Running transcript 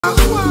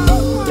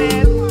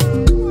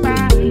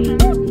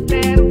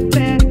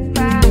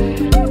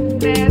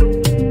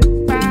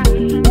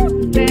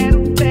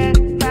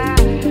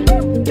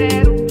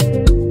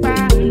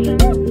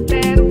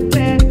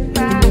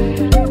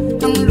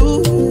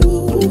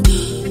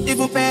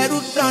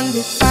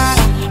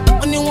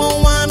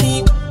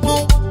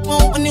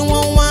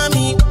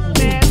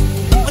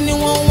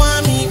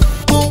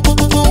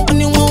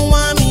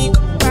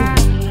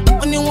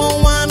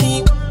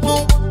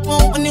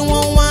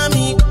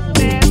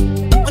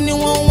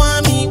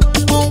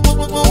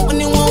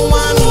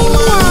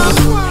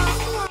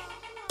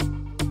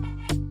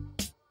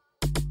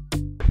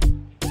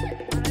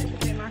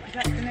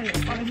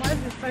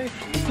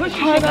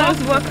Hi guys,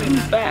 welcome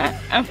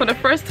back. And for the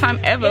first time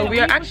ever, we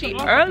are actually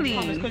early.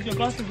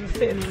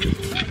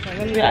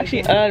 We're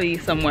actually early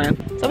somewhere.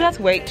 So we have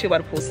to wait till by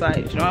the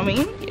poolside, you know what I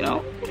mean? You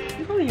know?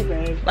 I'm calling you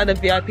babe. Like the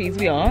VIPs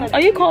we are.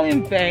 Are you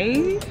calling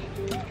babe?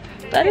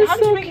 That is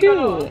so cute.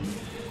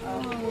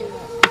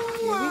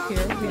 We're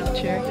here, we have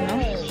a chair, you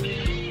know?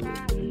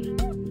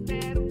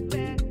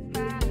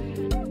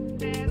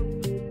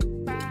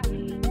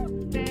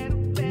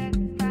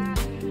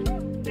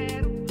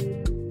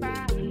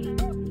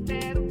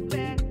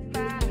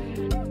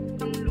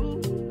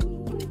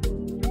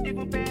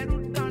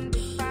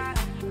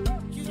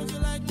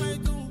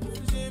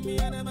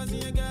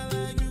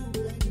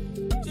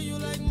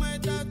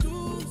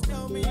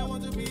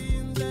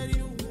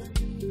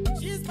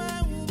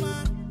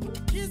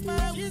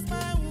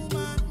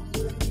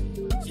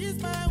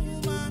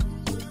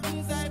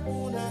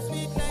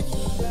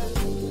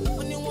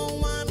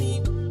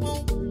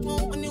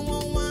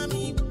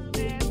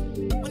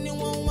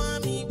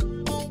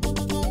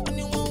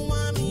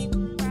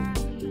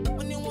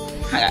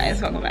 Hi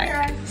guys, welcome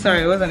back.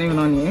 Sorry, it wasn't even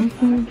on you.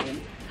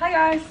 Hi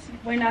guys,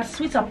 we're in a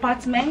sweet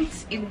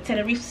apartment in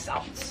Tenerife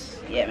South.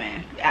 Yeah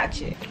man,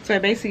 actually. So I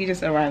basically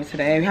just arrived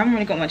today. We haven't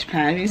really got much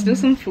planned. We just do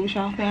some food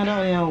shopping. I don't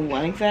really know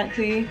what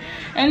exactly.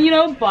 And you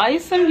know, buy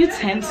some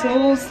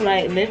utensils,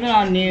 like live in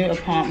our new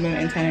apartment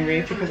in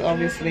Tenerife because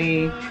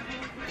obviously,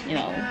 you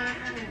know,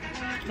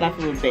 life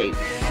of a babe.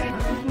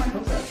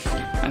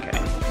 Okay.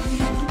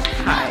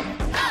 Hi.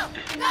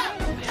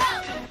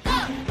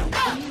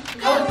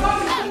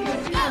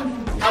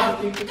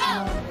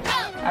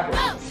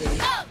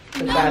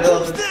 The battle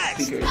of the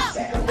speakers.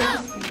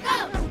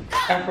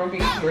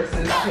 Afrobeat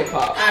versus hip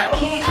hop. I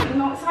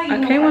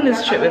came on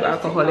this trip with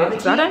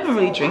alcoholics. I don't even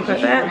really drink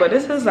like that, but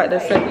this is like the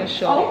second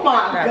shot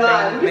that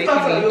they're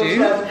making me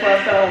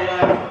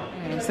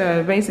do.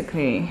 So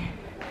basically,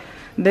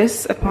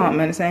 this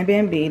apartment is an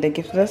Airbnb. They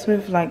gifted us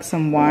with like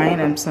some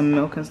wine and some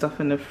milk and stuff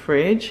in the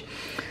fridge.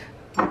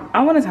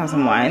 I wanted to have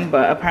some wine,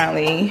 but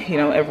apparently, you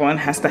know, everyone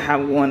has to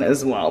have one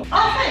as well.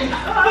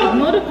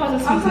 Ignore the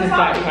participants in the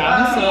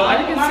background. So as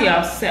you can see,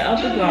 I've set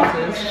up the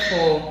glasses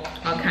for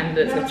our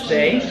candidates of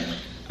today.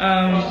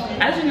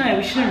 As you know,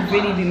 we shouldn't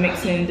really be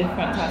mixing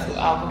different types of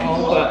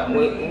alcohol, but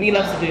we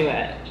love to do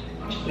that.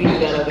 We do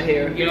that over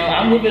here. You know,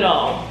 I'm with it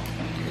all.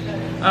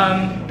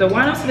 The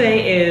wine of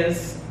today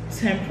is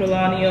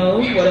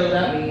Tempranillo, whatever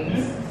that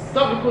means.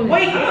 Stop recording.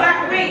 Wait,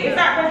 is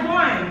that red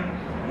wine?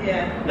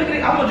 Yeah. Look at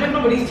it, I'm gonna drink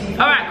none of these teeth.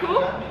 Alright,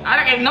 cool. I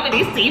don't get none of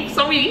these teeth.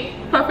 Sorry.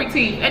 Perfect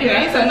teeth.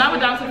 Anyway, so now we're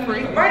down to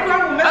 3. Right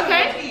now,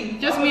 okay.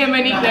 Just me and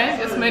Monique then.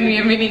 Just me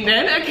and Monique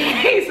then.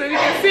 Okay, so you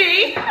can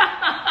see.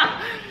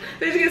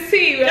 So as you can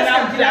see, we're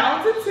now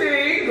down to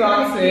 2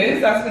 glasses.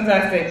 That's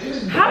fantastic.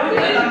 How do you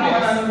do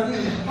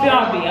this?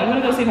 BRB, I'm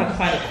gonna go see if I can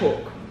find a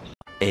cork.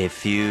 A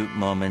few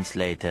moments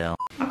later.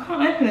 I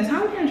can't open this. How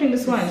are we gonna drink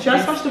this wine? Should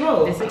I smash the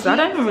bowl? Because I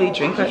don't even really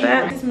drink like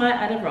that. This might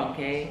add a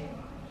Ronxx.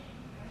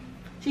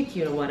 She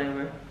cute or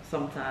whatever,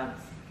 sometimes.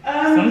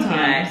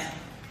 Sometimes.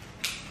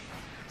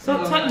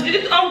 So, it's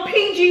on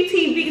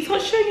PGTV. So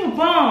show your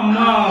bum.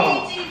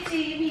 No.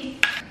 PGTV.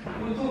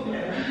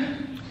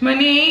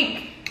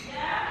 Monique.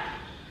 Yeah.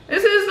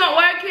 This is not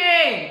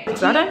working.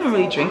 Because I don't even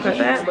really drink like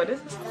that, but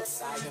this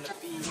is.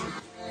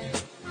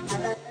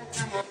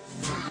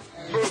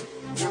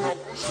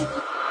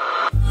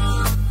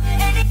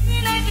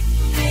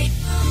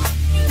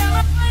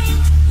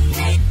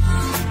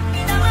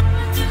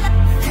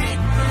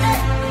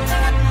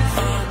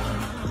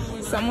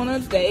 So I'm on a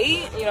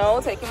date, you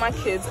know, taking my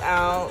kids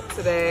out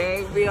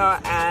today. We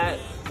are at,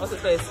 what's the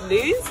place?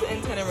 Luz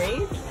in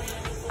Tenerife.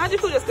 How'd you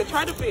feel, Jessica?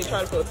 Try the food,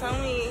 try the food. Tell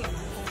me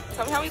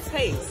how it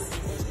tastes.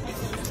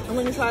 I'm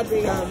gonna try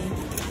the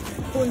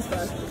prawns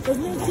first. There's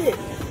no dip.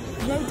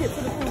 No dip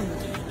for the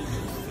prawns.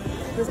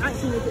 There's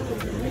actually no dip for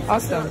the prawns.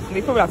 Awesome.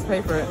 We probably have to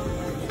pay for it.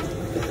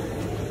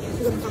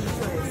 She's gonna come and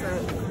try it, so.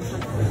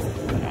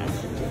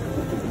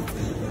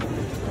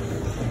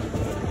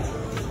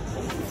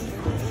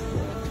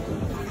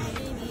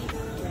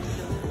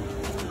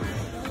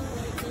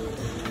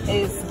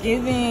 It's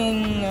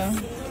giving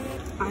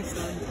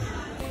Iceland.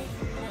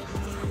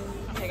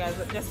 Okay guys,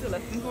 just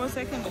left me for a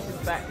second, but she's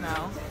back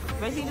now.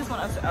 Basically just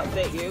want us to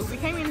update you. We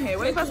came in here,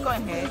 when we first got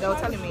in here, they were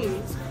telling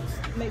me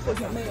Make sure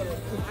it's not mayo.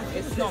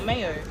 it's not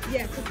mayo.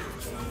 Yeah.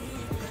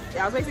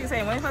 Yeah, I was basically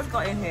saying when we first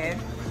got in here,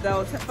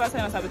 they'll first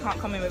telling us that we can't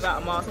come in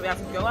without a mask, so we have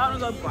to go out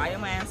and go buy a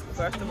mask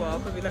first of all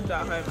because we left it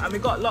at home and we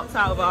got locked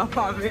out of our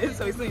apartment,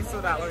 so we still need to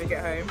sort that when we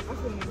get home.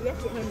 We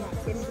left it home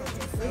like 10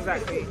 seconds.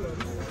 Exactly.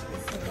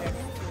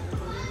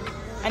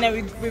 And then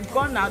we've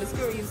gone now. The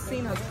security's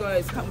seen us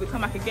go. We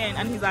come back again,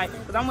 and he's like,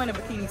 because I'm wearing a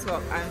bikini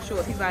top and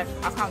shorts. He's like,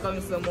 I can't go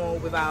into the mall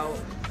without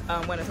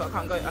wearing a top.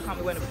 I can't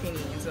be wearing a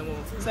bikini into the mall.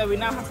 So we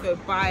now have to go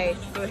to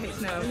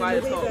H&M and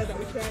buy the top.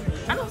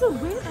 And there was a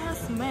weird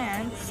ass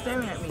man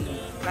staring at me.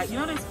 Like, you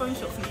know those phone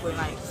shop people, and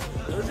like,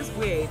 it was just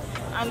weird.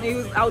 And it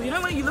was, you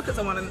know when you look at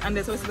someone and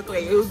they're supposed to look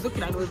away, it was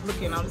looking and it was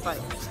looking, and I was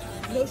like,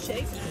 no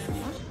shake.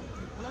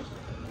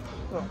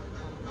 what?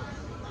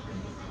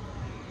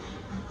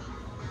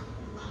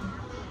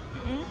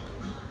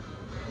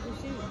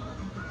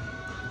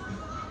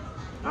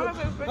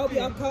 Oh,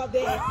 yeah, I'm caught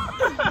there.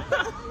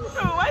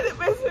 Why is it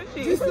best for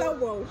cheese? Just slow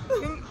roll.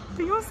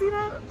 Can you all see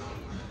that?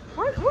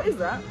 What is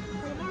that?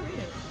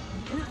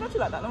 It's not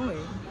like that normally.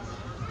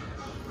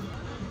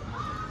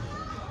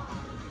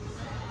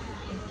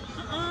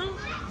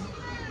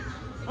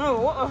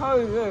 Oh, what the hell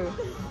is this?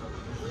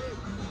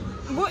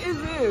 What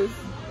is this?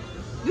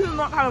 This is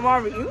not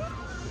calamari.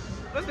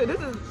 Listen,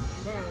 this is...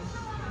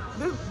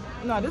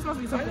 No, this must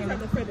be something... It's like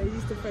the thread they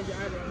used to thread your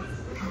eyebrows.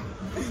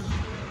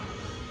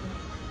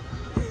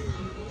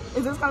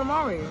 Is this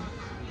calamari?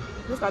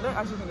 Look, I don't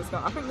actually think it's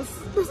calamari. I think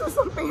this is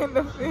something in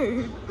the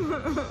food. No,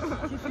 I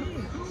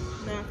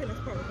think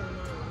that's part of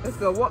calamari. Let's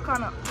go. What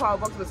kind of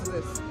octopus is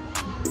this?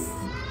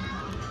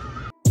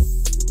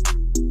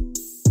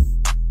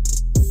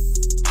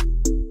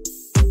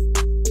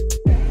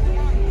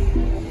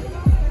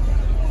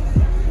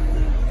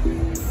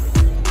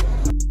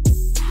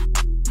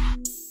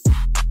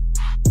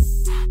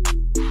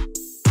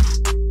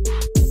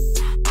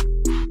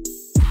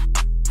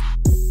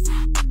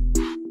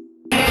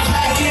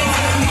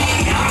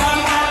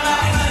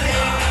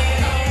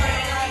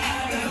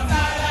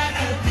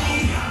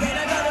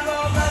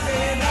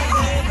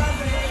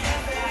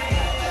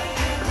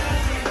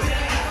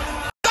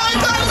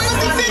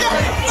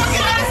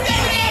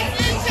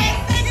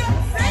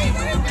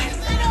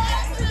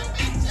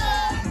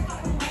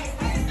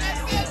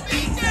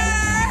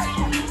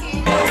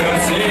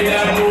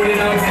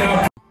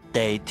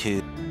 Day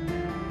 2.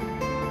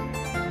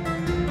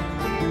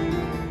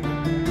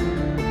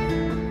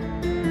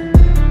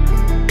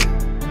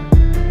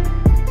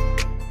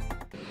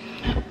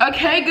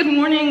 Okay, good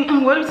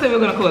morning. What do we say we're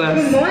gonna call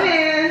us? Good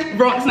morning.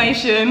 Ronxx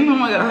Nation. Oh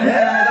my god.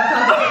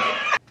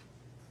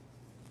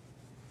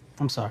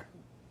 I'm sorry.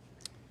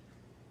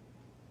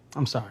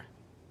 I'm sorry.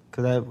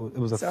 Because it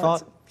was a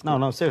thought.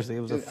 No, seriously.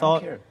 It was a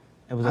thought. It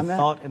was a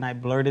thought and I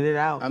blurted it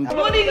out. Good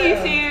morning,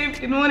 YouTube.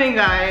 Good morning,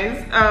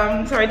 guys.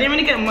 Sorry, I didn't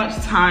really get much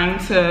time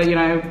to,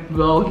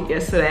 vlog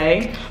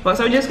yesterday. But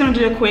so we're just gonna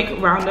do a quick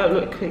roundup,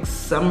 a quick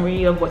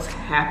summary of what's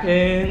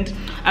happened.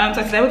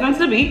 So today we're going to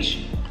the beach.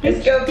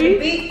 Let's go to the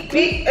beach.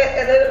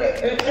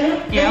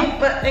 Yeah.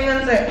 But hang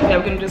on a second. Yeah,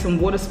 we're gonna do some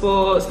water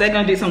sports. They're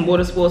gonna do some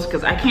water sports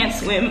because I can't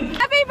swim.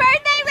 Happy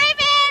birthday,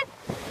 Raven!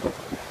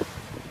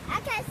 I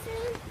can't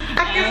swim. I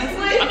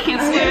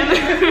can't swim.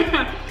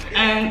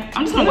 And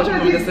I'm just gonna watch it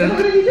from a distance.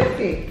 You're gonna do jet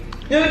ski.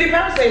 You're gonna do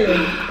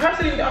parasailing.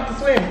 Parasailing, you don't have to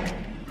swim.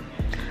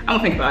 I'm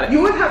gonna think about it.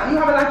 You have a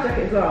life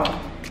jacket as well.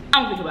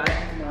 I'm gonna think about it.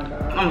 Oh my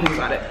God. I'm gonna think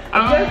about it.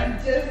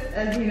 Just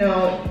as you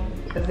know,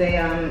 as they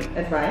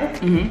advise,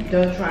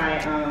 don't try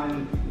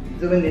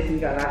doing this and you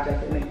got a life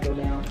jacket and then go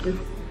down.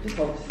 Just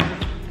hold. Just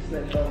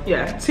let it go.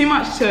 Yeah, too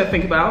much to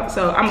think about,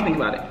 so I'm gonna think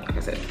about it, like I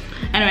said.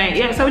 Anyway,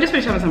 yeah, so we just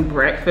finished having some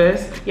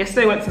breakfast.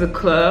 Yesterday went to the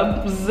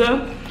clubs.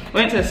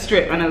 Went to a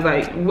strip, and I was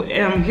like,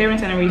 here in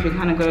Tenerife, we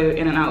kind of go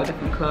in and out of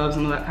different clubs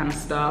and all that kind of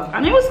stuff.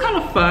 And it was kind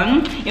of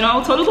fun.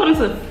 Total got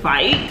into a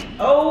fight.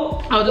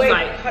 Oh, I was just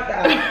like, cut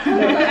that out.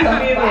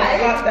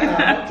 Cut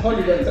that out.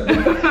 Totally good. The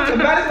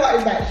baddest part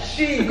is that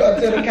she got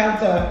to the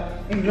counter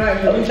and we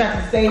tried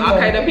to save her.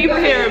 Okay, the people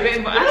here are a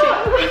bit, but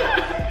actually.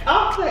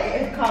 After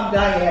it calmed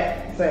down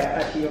yet, so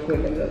actually you're quick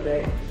a little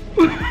bit. I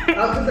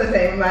was just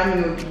saying,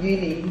 remind me of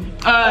uni.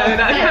 I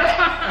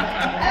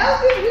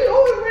think we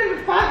always really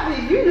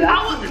fancy you.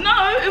 No,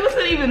 it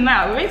wasn't even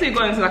that. We basically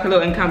got into like a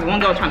little encounter. One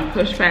girl trying to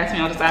push past me.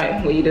 I was just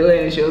like, what are you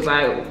doing? And she was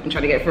like, I'm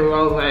trying to get through.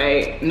 I was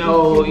like,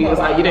 no. He was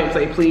like, you didn't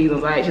say please. I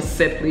was like, just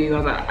said please. I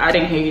was like, I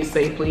didn't hear you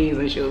say please.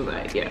 And she was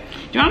like, yeah. Do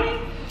you know what I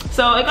mean?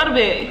 So it got a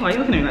bit, why are you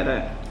looking at me like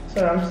that?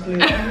 Sorry, I'm just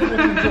doing it.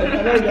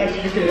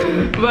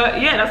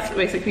 But yeah, that's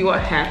basically what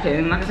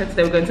happened. Like I said,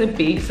 today we're going to the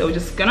beach. So we're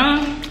just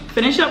gonna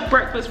finish up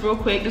breakfast real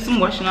quick, do some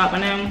washing up,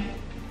 and then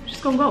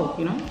just gonna go,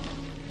 Yeah.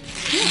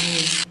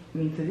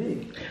 Me to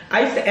do.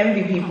 I used to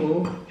envy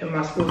people in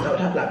my school that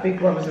would have like big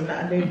brothers and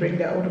that, and they'd bring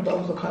their older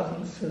brothers or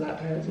cousins to like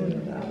parents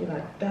and that. I'd be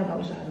like, damn, I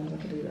wish I had them, I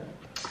could do that.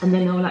 And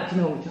then they were like,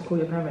 just call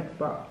your parents,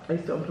 but I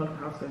used to unplug the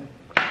house then.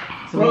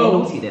 So bro,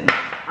 naughty then.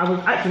 I was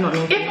actually not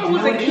naughty. If I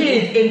was a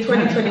kid in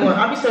 2021,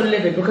 I'd be so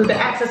livid because they're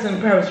accessing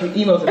parents through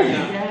emails and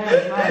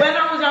stuff. When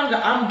I was younger,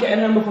 I'm getting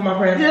home before my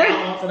parents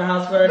after the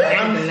house phone.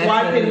 I'm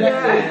swiping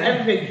letters,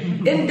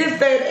 everything. In this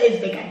day and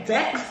age, they can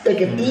text, they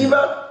can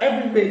email,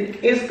 everything.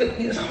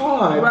 It's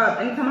hard. Well,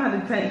 anytime I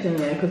had detention,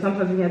 yeah, because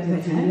sometimes when you have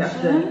detention, you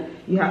have to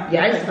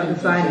I used to have to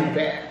sign it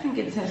back. I didn't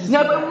get detention.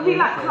 No, but it would be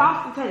like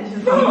class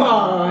detention.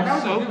 Oh,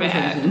 So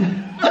bad.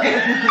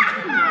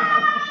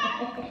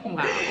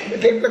 They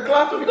take the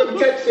class when we got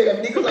detention,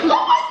 and Nico's like, oh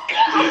my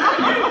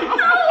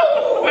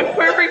god! My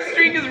perfect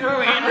streak is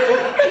ruined.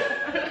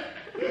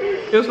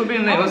 It was for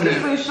being late, wasn't it? I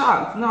was really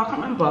shocked. No, I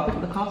can't remember. I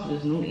think the class was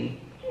just naughty.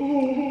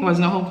 Was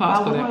no whole class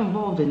I for wasn't that.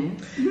 involved in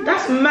it.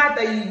 That's mad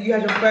that you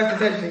had your first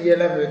detention in year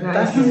 11.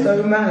 That's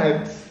so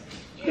mad.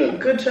 You're a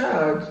good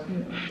child.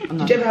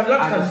 Did you ever have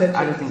lunchtime detention?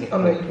 I just didn't get Oh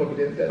no, you probably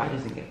didn't then. I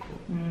just didn't get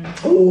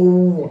caught.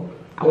 Oh.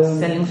 I was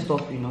selling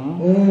stuff, you know.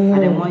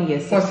 And then 1 year,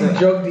 What's the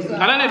drug dealer?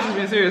 I don't know if she's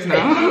being serious now. I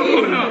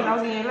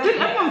was in year 11.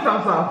 Did everyone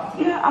sound soft?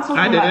 Yeah, I was I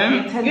like didn't.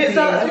 year 10 to You year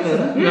sound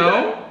 11. No.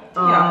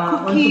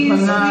 Yeah,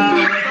 cookies.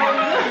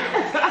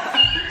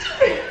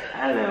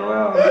 Hello,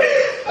 well. I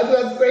was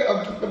about to say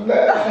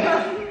entrepreneur.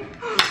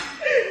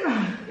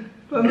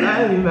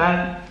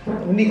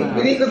 Man.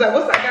 Nico's like,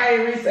 what's that guy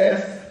in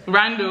recess?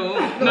 Randall.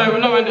 No,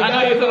 not Randall. I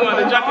know you're talking about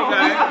the jacket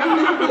guy.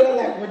 You're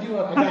like, what do you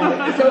want?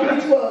 So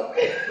much work.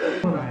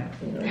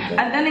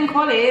 And then in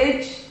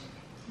college,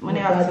 when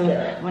they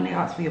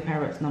asked for your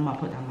parents' number, I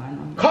put down my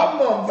number.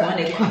 Come on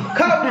back.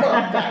 Come on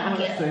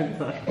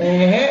back.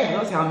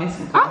 That's how I miss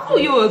it. I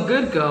thought you were a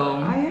good girl.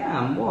 I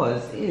am,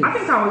 is. I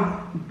think I was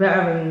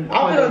better in I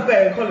think I was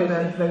better in college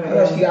than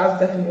actually, I was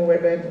definitely more way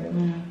better than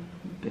him.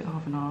 Bit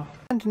half and half.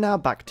 And now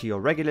back to your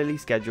regularly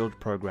scheduled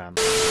program.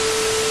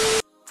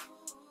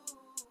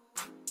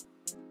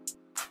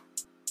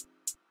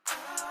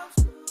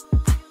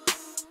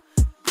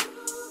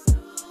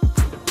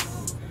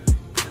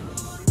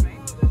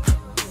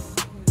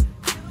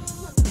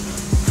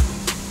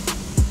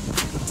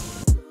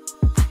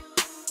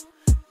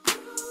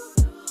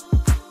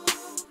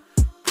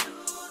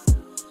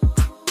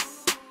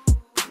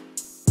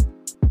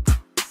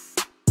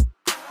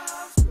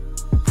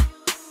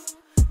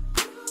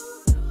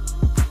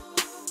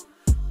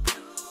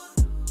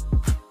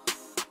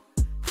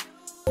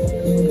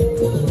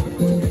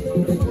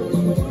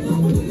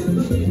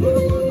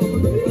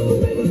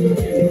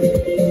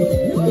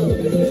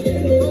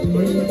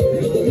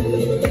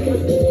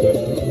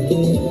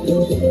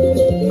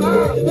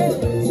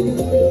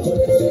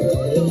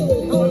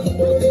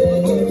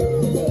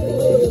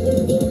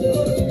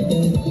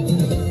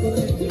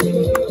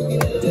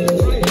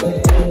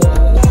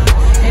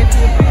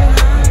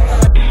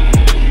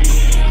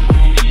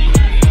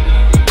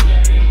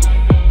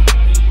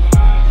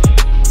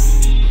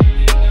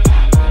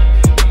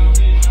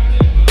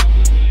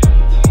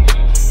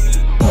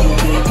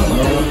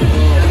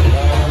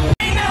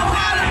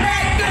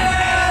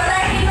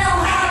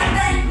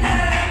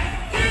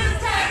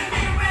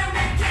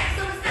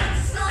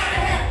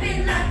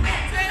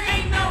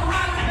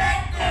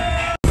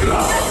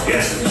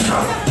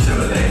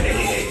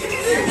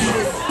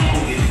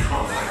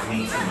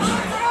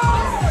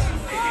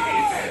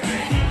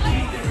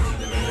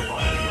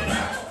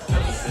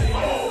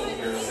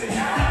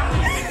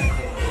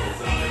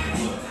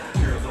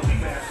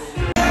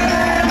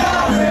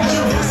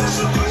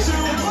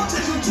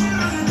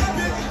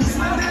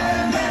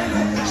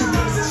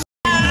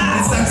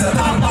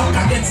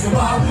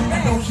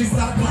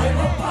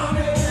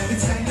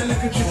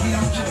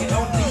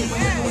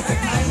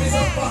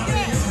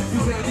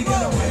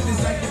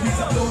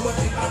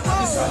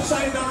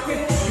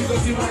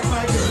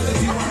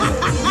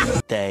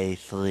 Day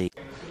 3.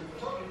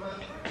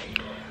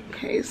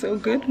 Okay, so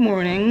good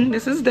morning.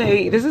 This is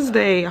day,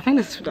 I think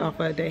this is our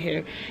third day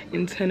here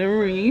in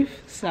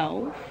Tenerife,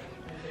 South.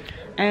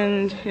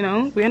 And, you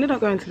know, we ended up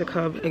going to the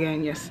club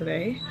again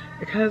yesterday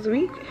because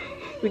we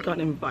got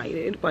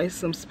invited by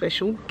some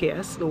special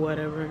guests or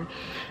whatever.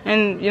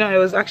 And, you know, it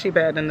was actually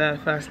better than the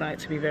first night,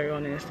 to be very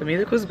honest. The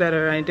music was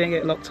better and it didn't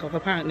get locked off.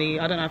 Apparently,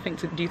 I don't know, I think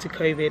due to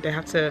COVID, they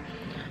have to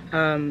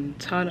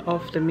turn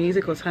off the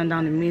music or turn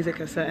down the music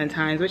at certain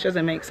times, which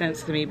doesn't make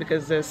sense to me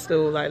because there's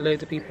still like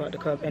loads of people at the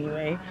club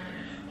anyway.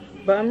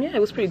 But yeah, it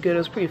was pretty good. It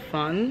was pretty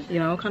fun. You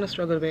know, kind of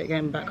struggled a bit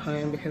getting back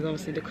home because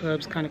obviously the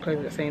clubs kind of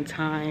closed at the same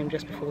time,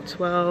 just before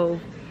 12.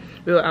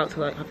 We were out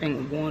till like I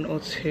think 1 or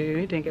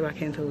 2. Didn't get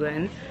back in till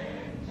then.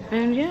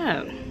 And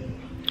yeah.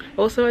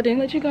 Also, I didn't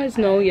let you guys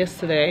know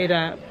yesterday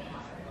that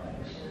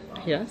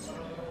yes,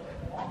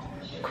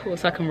 of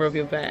course I can rub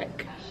your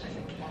back.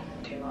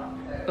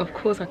 Of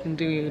course I can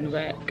do you in the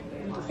back.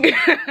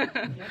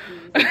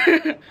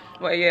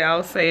 But yeah, I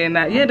was saying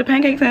that yeah, the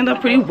pancakes ended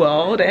up pretty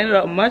well. They ended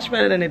up much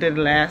better than they did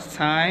last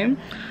time.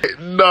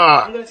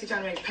 Nah. I'm gonna teach you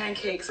how to make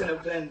pancakes in a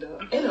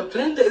blender. In a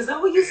blender? Is that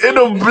what you said? In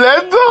a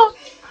blender?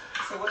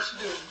 So what you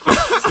do?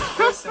 It's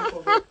very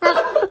simple.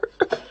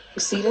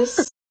 You see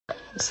this?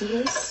 You see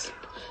this?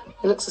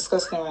 It looks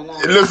disgusting right now.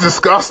 It looks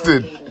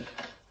disgusting.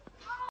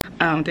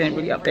 Didn't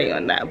really update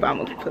on that, but I'm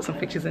gonna put some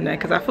pictures in there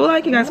because I feel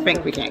like you guys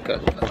think we can't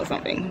cook or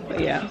something. But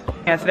yeah.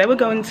 Yeah, today we're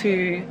going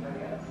to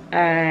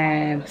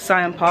and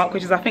Siam Park,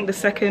 which is I think the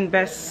second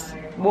best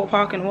water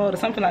park in the world or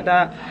something like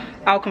that.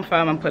 I'll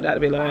confirm and put that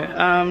below.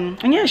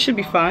 And yeah, it should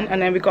be fun.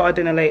 And then we got our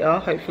dinner later,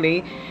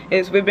 hopefully.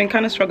 We've been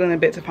kind of struggling a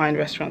bit to find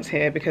restaurants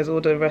here because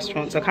all the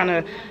restaurants are kind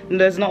of,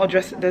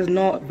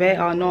 they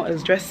are not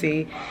as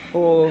dressy,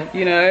 or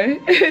you know,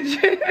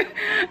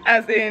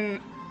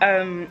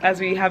 as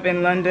we have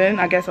in London.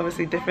 I guess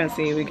obviously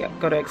differently, we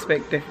got to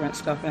expect different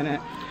stuff in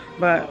it.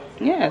 But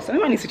yeah, so we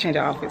might need to change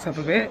our outfits up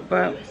a bit.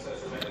 But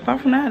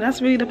apart from that,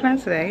 that's really the plan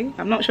today.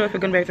 I'm not sure if we're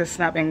gonna be able to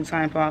snap in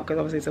Siam Park because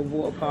obviously it's a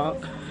water park.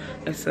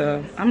 It's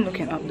a, I'm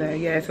looking up there,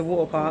 yeah, it's a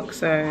water park,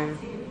 so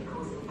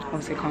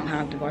obviously can't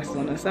have devices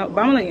on us. But I'm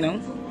gonna let you know.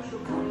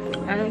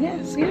 And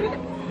yeah, see you in a bit.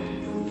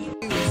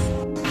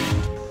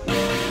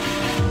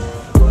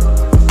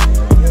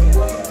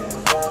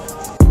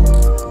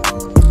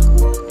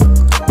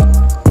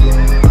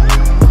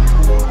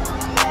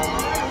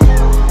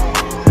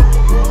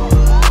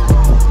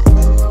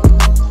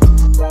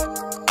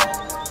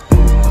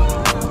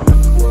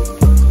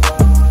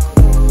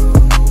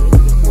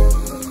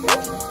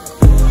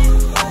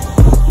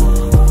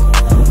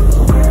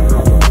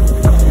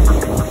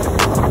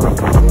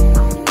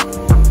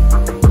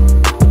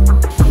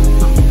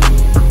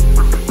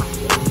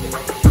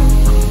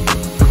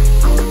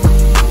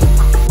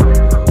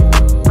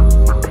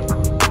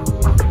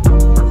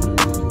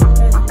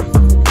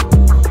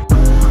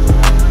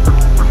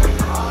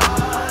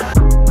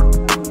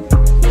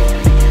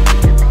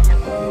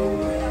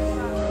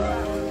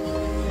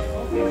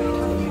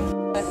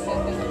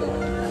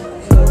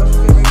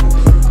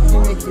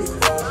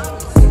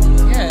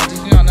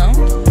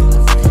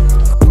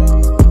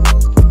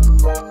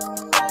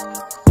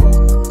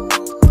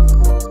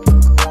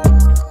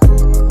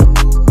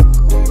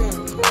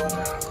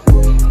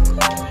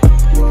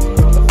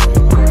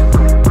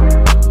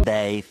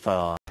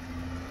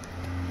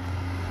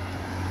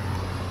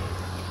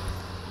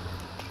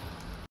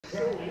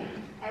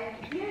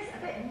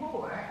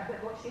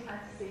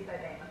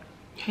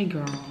 Hey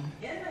girl.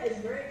 It's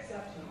very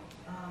exceptional.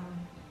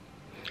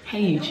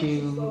 Hey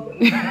YouTube.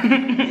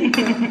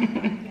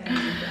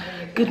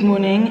 Good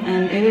morning,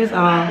 and it is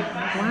our,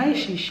 why is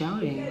she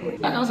shouting?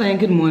 Like I was saying,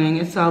 good morning.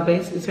 It's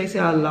basically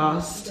our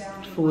last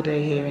full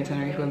day here in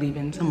Tenerife. We're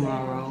leaving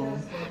tomorrow.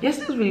 Yes,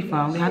 it was really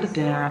fun. We had a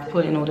dinner. I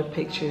put in all the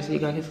pictures so you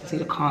guys can see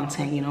the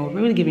content, you know.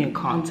 We're really giving you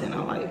content.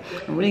 I'm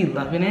really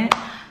loving it.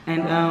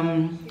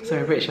 And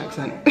sorry, British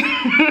accent.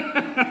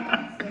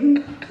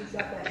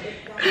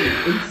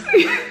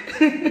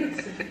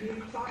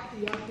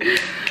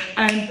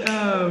 And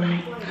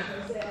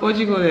what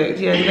do you call it?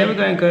 Yeah, then we're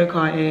going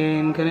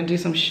go-karting, gonna do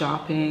some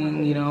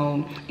shopping, you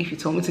know. If you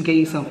told me to get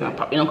you something, I'm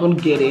probably not gonna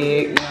get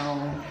it, you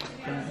know.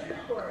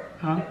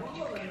 Huh?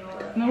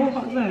 No, water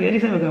park's there. We already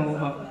said we're going to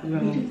water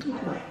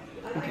park.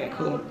 Okay,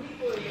 cool.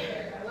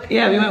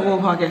 Yeah, we went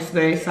water park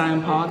yesterday,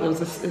 Siam Park. It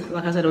was,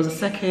 like I said, it was the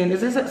second,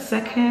 is this a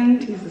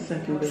second? It's the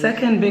second biggest.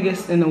 Second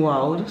biggest in the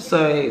world.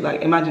 So,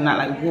 like, imagine that,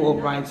 like, water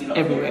rides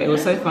everywhere. It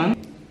was so fun.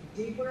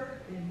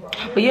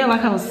 But yeah,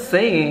 like I was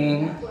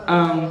saying,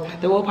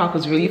 the water park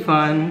was really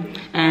fun.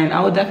 And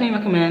I would definitely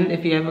recommend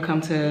if you ever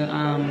come to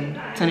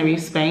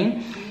Tenerife,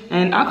 Spain.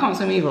 And I can't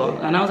swim either,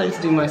 and I was able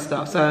to do most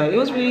stuff, so it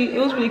was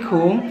really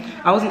cool.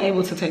 I wasn't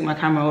able to take my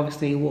camera,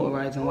 obviously, water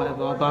rides and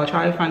whatever, but I'll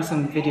try to find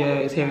some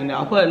videos here and there.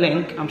 I'll put a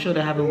link. I'm sure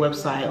they have a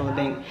website or a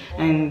link,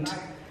 and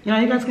you know,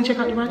 you guys can check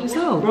out the ride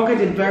yourself. Ronxx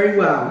did very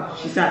well.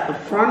 She sat at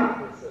the front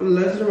on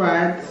loads of the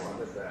rides,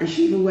 and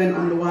she even went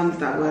on the ones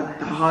that were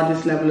the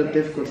hardest level of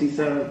difficulty.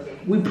 So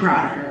we're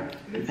proud of her.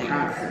 We're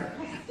proud of her.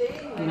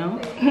 You know?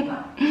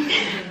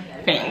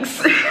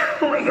 Thanks.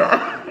 Oh my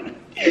god.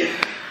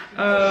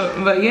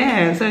 But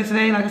yeah, so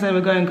today, like I said,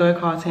 we're going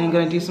go-karting,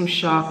 going to do some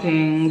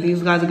shopping.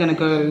 These guys are going to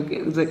go,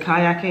 is it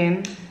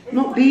kayaking?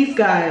 Not these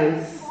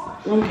guys.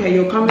 Ronxx,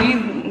 you're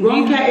coming.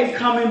 Ronxx is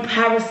coming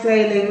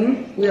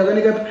parasailing. We are going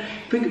to go.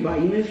 Think about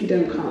it, even if you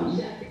don't come,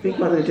 think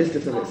about the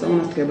logistics of it. Someone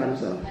has to go by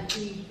themselves.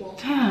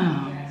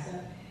 Damn.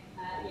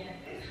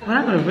 Well,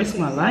 I'm going to risk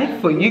my life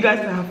for you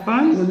guys to have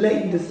fun. I'll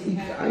let you decide.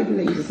 I'll even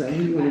let you decide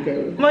who you want to go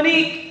with.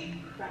 Monique!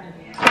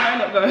 I'm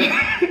not going.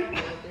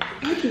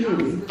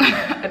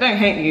 I don't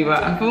hate you,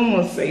 but I feel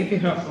more safe in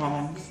her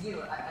arms.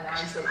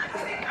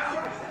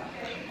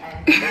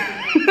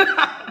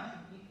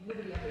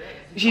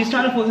 She's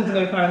trying to force me to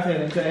go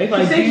parasailing, so if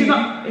I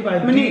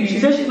do, she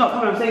said she's not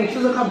coming. I'm saying she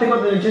doesn't come, think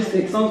about the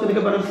logistics. Someone's gonna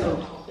go by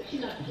themselves.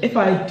 If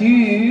I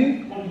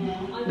do,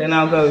 then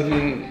I'll go with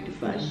you.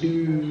 If I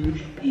do,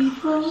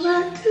 before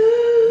I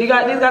do. These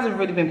guys have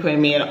really been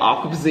putting me in an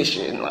awkward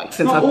position, like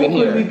since I've been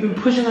here. We've been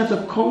pushing her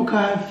to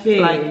conquer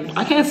things. Like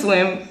I can't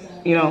swim.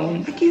 You know,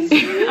 I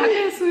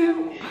can't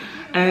swim.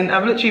 And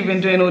I've literally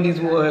been doing all these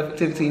water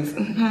activities.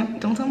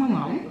 Don't tell my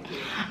mom.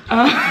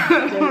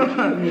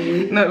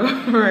 No,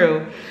 for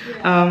real.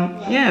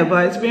 Yeah,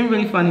 but it's been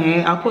really fun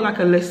here. I'll put like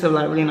a list of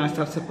like really nice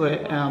stuff to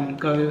put,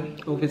 go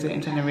or visit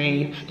in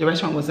Tenerife. The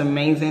restaurant was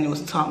amazing. It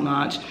was top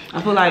notch.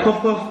 I feel like...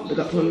 Cough, cough. They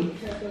got one.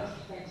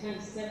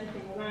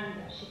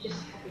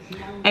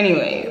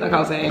 Anyway, like I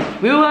was saying,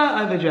 we were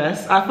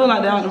overdressed. I feel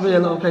like there aren't really a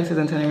lot of places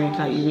in Tenerife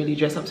that you really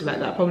dress up to like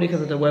that, probably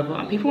because of the weather.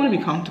 And people want to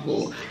be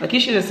comfortable. Like, you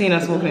should have seen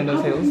us walking in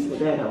those hills.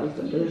 There, that was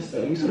the best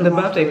though. The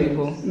birthday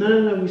people.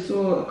 No, we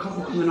saw a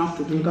couple coming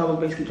after. The guy was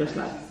basically dressed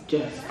like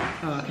Jess.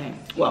 Oh, okay.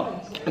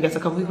 Well, I guess a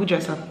couple people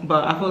dress up,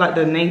 but I feel like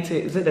the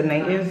native, is it the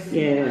natives?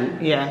 Yeah.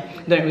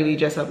 Yeah, don't really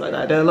dress up like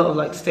that. There are a lot of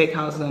like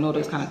steakhouses and all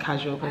those kind of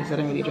casual places that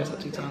don't really dress up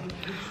too tough.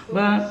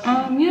 But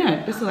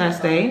yeah, this is the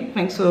last day.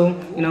 Thanks for,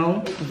 you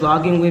know,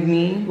 vlogging with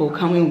me, or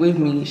coming with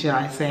me, should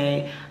I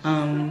say.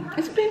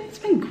 It's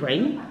been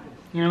great.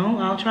 You know,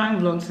 I'll try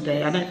and vlog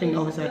today. I don't think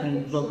obviously I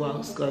can vlog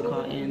whilst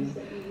go-karting,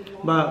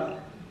 but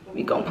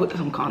we gonna put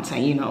some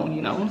content, you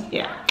know.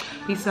 Yeah.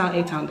 Peace out,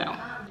 A-Town down.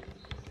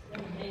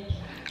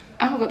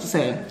 I forgot to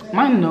say,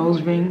 my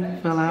nose ring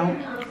fell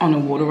out on a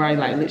water ride,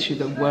 like literally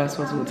the worst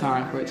possible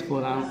time for it to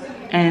fall out.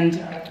 And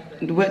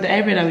the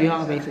area that we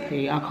are,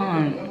 basically, I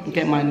can't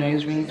get my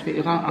nose rings.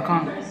 I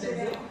can't.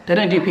 They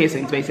don't do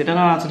piercings, basically. They don't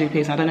know how to do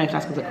piercings. I don't know if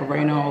that's because of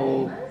corona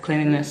or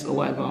cleanliness or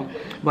whatever.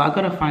 But I've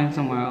got to find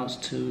somewhere else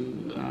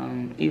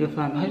to either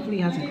find. Hopefully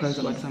it hasn't closed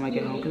up by the time I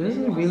get home, because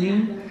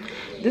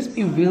this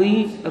be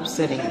really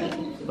upsetting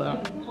me.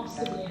 But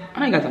I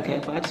know you guys don't care,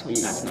 but I just want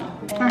you guys to know.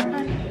 Alright,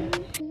 bye.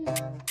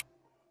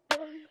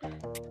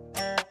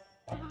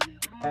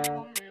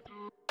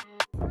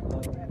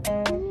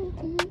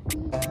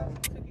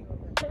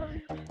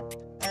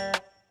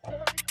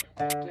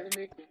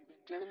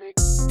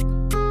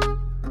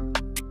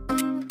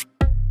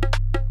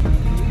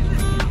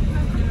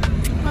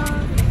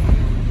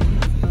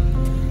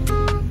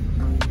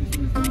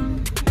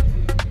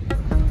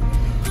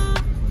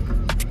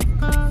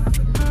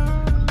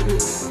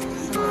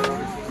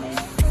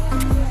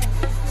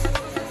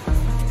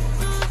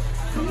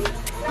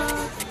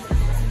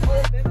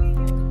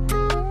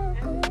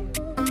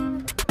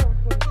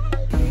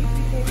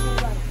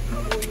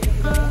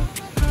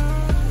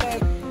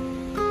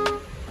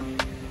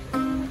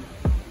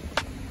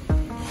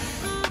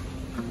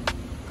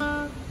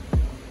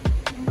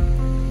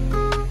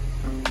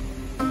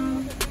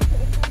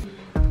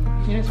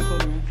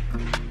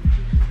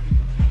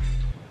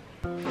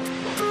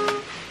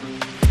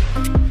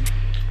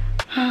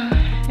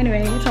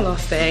 Anyway, it's a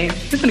last day.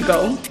 We're gonna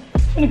go.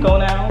 We're gonna go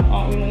now,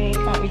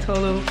 aren't we,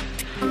 Tolu?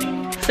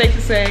 Safe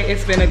to say,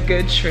 it's been a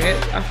good trip.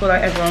 I feel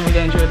like everyone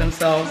really enjoyed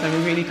themselves, and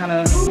we really kind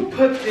of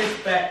put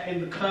this back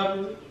in the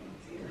cupboard.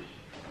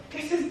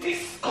 This is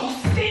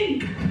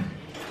disgusting.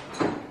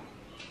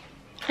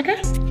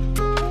 Okay.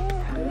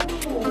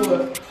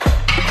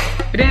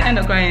 We didn't end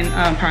up going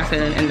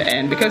parasailing in the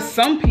end because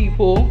some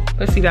people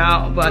pussied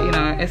out, but you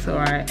know, it's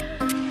alright.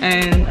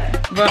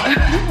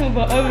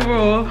 But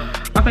overall,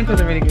 I think it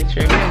was a really good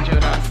trip. We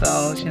enjoyed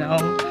ourselves, you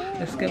know.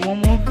 Let's get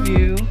one more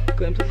view,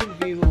 glimpse of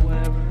the view or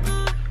whatever.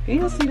 Can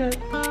you see that?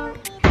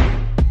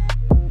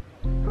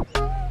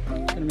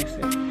 Let me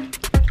see.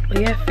 But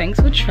yeah, thanks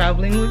for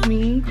traveling with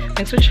me.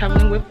 Thanks for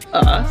traveling with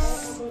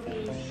us.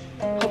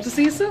 Hope to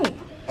see you soon.